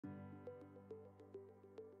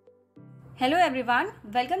Hello everyone,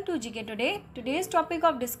 welcome to GK Today. Today's topic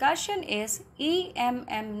of discussion is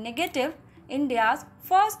EMM Negative, India's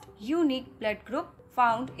first unique blood group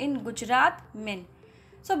found in Gujarat, Min.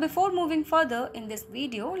 So before moving further in this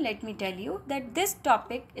video, let me tell you that this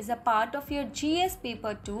topic is a part of your GS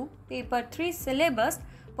Paper 2, Paper 3 syllabus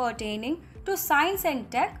pertaining to Science and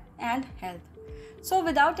Tech and Health. So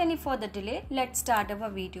without any further delay, let's start our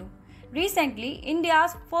video. Recently,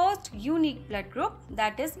 India's first unique blood group,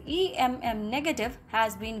 that is EMM negative,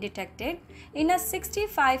 has been detected in a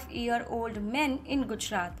 65-year-old man in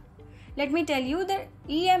Gujarat. Let me tell you that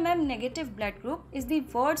EMM negative blood group is the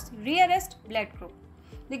world's rarest blood group.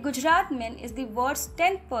 The Gujarat man is the world's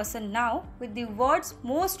 10th person now with the world's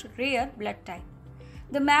most rare blood type.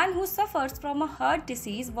 The man who suffers from a heart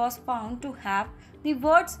disease was found to have the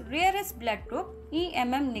world's rarest blood group,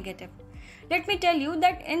 EMM negative. Let me tell you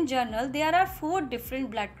that in general there are 4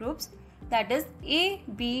 different blood groups, that is A,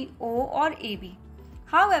 B, O or AB.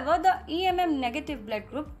 However, the EMM negative blood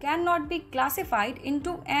group cannot be classified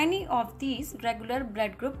into any of these regular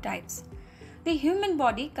blood group types. The human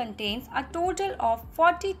body contains a total of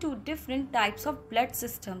 42 different types of blood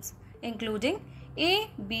systems, including A,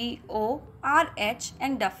 B, O, RH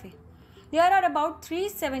and Duffy. There are about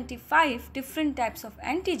 375 different types of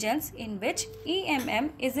antigens in which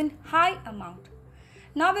EMM is in high amount.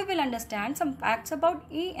 Now we will understand some facts about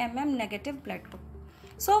EMM negative blood group.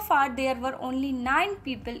 So far there were only 9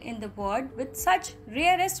 people in the world with such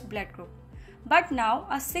rarest blood group. But now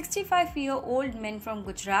a 65-year-old man from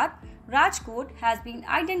Gujarat, Rajkot, has been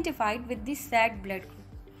identified with the said blood group.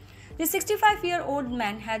 The 65-year-old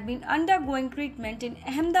man had been undergoing treatment in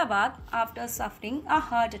Ahmedabad after suffering a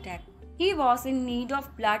heart attack. He was in need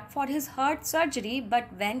of blood for his heart surgery,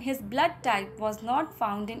 but when his blood type was not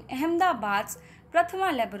found in Ahmedabad's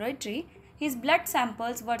Prathama laboratory, his blood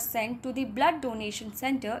samples were sent to the blood donation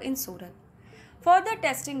center in Surat. Further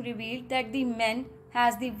testing revealed that the man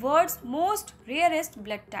has the world's most rarest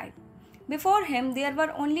blood type. Before him, there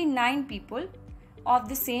were only 9 people of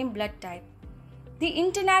the same blood type. The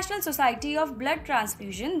International Society of Blood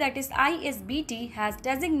Transfusion, that is ISBT, has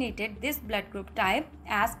designated this blood group type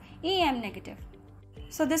as EM negative.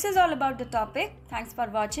 So this is all about the topic. Thanks for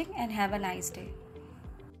watching and have a nice day.